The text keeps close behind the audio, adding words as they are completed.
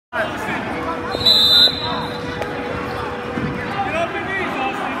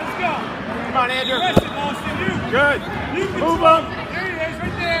on, Andrew. Press it, Austin. Good. Move him. There it is,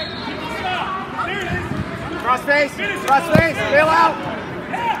 right there. Keep the stop. There it is. Cross face. Cross face. Bail out.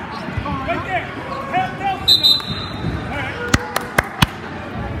 Half. Right there. Half Nelson. All right.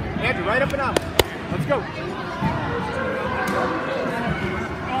 Andrew, right up and out. Let's go.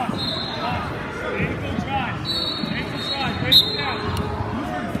 Ankle drive. Ankle drive. Break it down.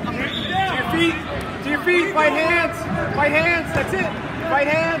 Break it down. To your feet. To your feet. Fight hands. Fight hands. That's it. Fight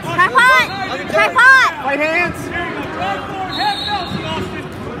hands. Tripod. Tripod. Fight hands. There you go. Drive forward. Half Nelson, Austin.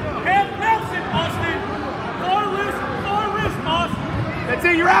 Half Nelson, Austin. Far wrist, Austin. That's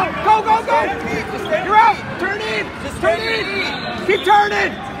it. You're out. Go, go, go. You're out. Turn in. Turn in. Keep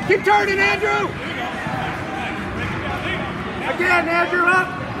turning. Keep turning, Andrew. Again, Andrew up.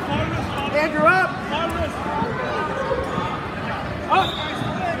 Andrew up. Up.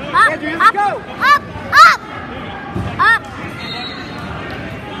 Andrew, let's go. Up. Up.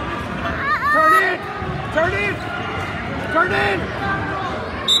 Turn in. Turn in. Turn in.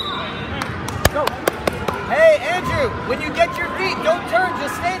 Go. Hey, Andrew, when you get your feet, don't turn,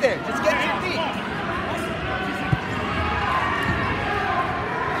 just stay there. Just get your feet.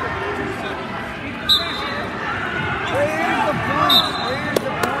 Where's the point? Where's the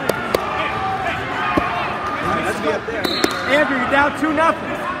point? All right, let's go up there. Andrew, you're down 2-0.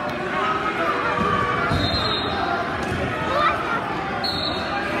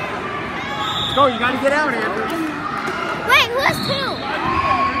 Let's go. You got to get out, Andrew. Wait, who has two?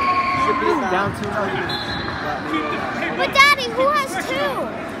 Should be down 2-0. But Daddy, who has two?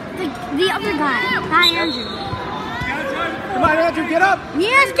 The other guy, not Andrew. Come on, Andrew, get up. We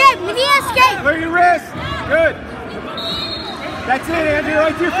need to escape. We need to escape. Clear your wrist. Good. That's it, Andrew.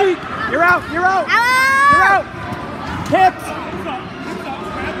 Right to your feet. You're out. You're out. You're out. Hips.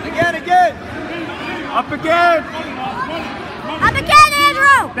 Again. Up again. Up again,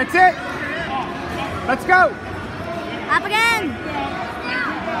 Andrew. That's it. Let's go. Up again.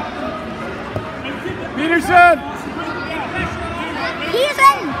 Peterson.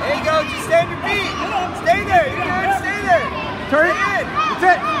 There you go. Just stay on your feet. Stay there. You're good. Stay there. Turn it. Stay in. That's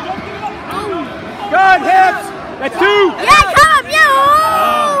it. Good hips. That's 2. Yeah, come up, you.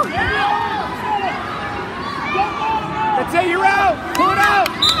 That's it. You're out. Pull it out.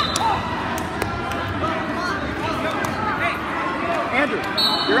 Andrew,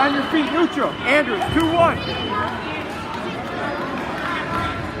 you're on your feet. Neutral. Andrew, it's 2-1.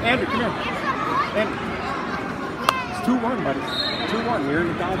 Andrew, come here. Andrew. It's 2-1, buddy. 2-1. You're in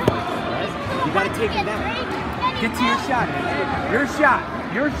the dogfight, right? You got to take him down. Get to your shot, Andrew. Your shot.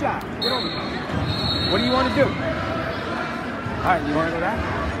 Your shot. Get over there. What do you want to do? All right, you want to go back?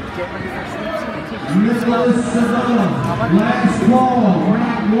 Get ready for Nicholas Savannah, last ball,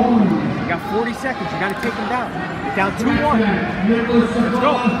 round 1. You got 40 seconds. You got to take him down. You're down 2-1. Nicholas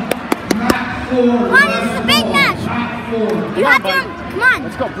Savannah, match 4. Come on, this is a big match. You have to. Come on.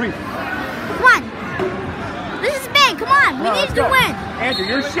 Let's go. Breathe. Come on. This is big. Come on. We need to win. Andrew,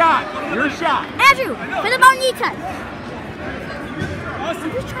 your shot. Your shot. Andrew, for the bonita. I'm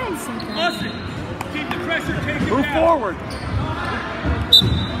just trying to say that. Austin, keep the pressure, take it Move down. forward.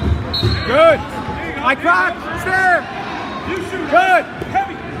 Good. My cock. Stare. You shoot. Good.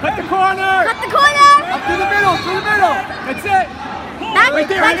 Heavy. Cut the corner. Cut the corner. Up to the middle. To the middle. That's it. Back Right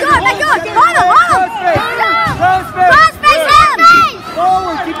there. good. Hold him. Close face. Close face. Cross face.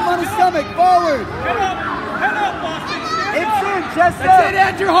 Forward. Keep him on his stomach. Forward. Head up, Austin. Hips in. Chest That's up. it,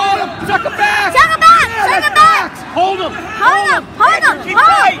 Andrew. Hold him. Suck him back. Suck him back. Yeah, Suck that's him back. facts. Hold him. Hold him. Hold him. Keep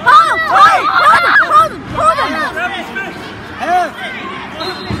Hold tight. him. Hold him. Hold him. Hold him. Travis, finish. Half.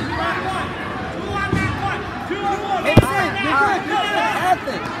 2 on 1. Hips in. You're good. Half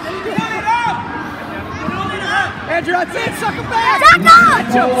it. Andrew, that's it. Suck him back. Suck him.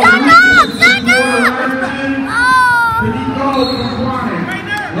 Suck him. Suck him. Oh.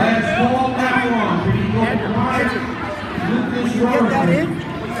 Last ball, round 1. When you get that in,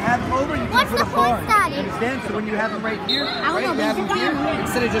 when you have him over, you What's can the put a bar. point, Daddy? Understand? So when you have him right here, don't right, know, you have him but here,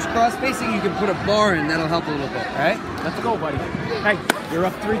 instead of just cross facing, you can put a bar in. That'll help a little bit. All right? Let's go, buddy. Hey, you're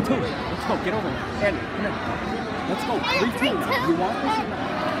up 3-2. Let's go. Get over here. Andrew, come here. Let's go. 3-2 now. You want this or not?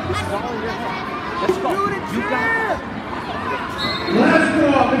 This is all in your head. Let's go. You got it. Last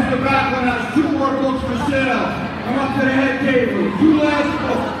ball, Mr. Backlund has 2 more books for sale. Come up to the head table. 2 last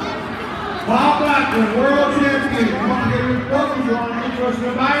books. Bob Backlund, world champion. Come on, get your book if you want to interested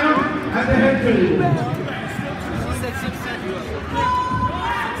in buying them at the head table.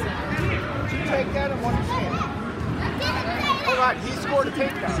 Take that and one stand. Hold on. He scored a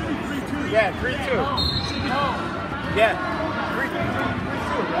takedown. Yeah, 3-2. Yeah. 3-2,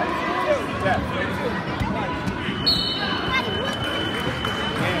 right? 3-2. Yeah. 3-2.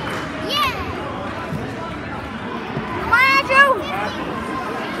 Yeah.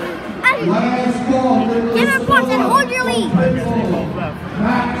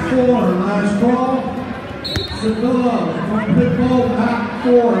 Back 4, last call. Sevilla from Pitbull, back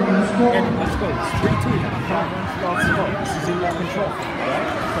 4, last call. Andrew, let's go. It's 3-2 now. Come on. Let's go. This is in your control. All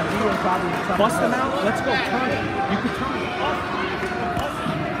right? Bust them out. Let's go. Turn it. You can turn it.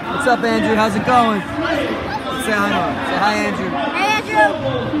 What's up, Andrew? How's it going? Say hi, Mom. Say hi, Andrew. Hey, Andrew.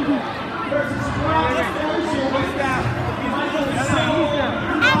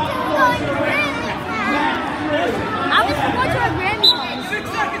 I was going to a Grammy place. 6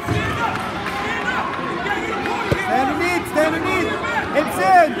 seconds. Stand up. Stand underneath. Stand underneath. Hips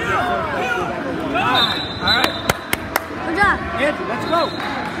in. All right. Good job. Andrew, let's go.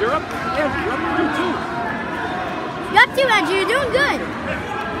 You're up. Andrew, you're up to 2-2. You up to, Andrew. You're doing good.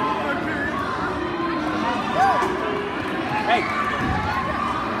 Hey.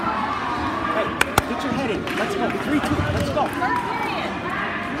 Hey, get your head in. Let's go. 3-2. Let's go.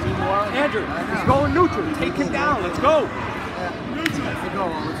 Andrew, he's going neutral. Take him down. Let's go. Let's go.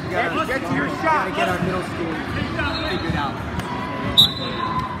 Andrew, get to your shot. Get our middle school figured out.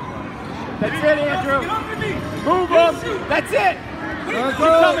 That's it, Andrew. Move him. That's it. Keep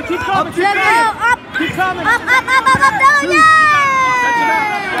coming. Keep coming. Keep Up, Keep coming. up, yeah! Stretch him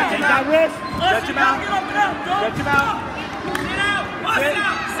out. Stretch that wrist. Stretch him out. Stretch him out. Sit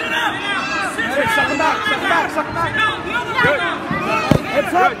out. Suck him back. Suck him back. Suck him back. Good.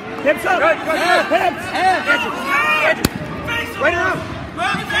 Hips up. Hips up. Good. Hips. Andrew. Right around.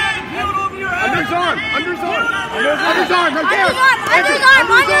 Under his arm. Under his arm. Under his arm. Right there. Under his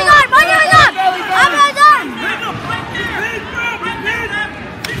arm.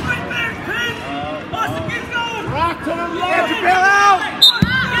 Rock to the left. Andrew, bail out.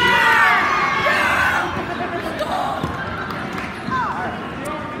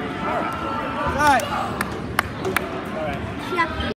 All right.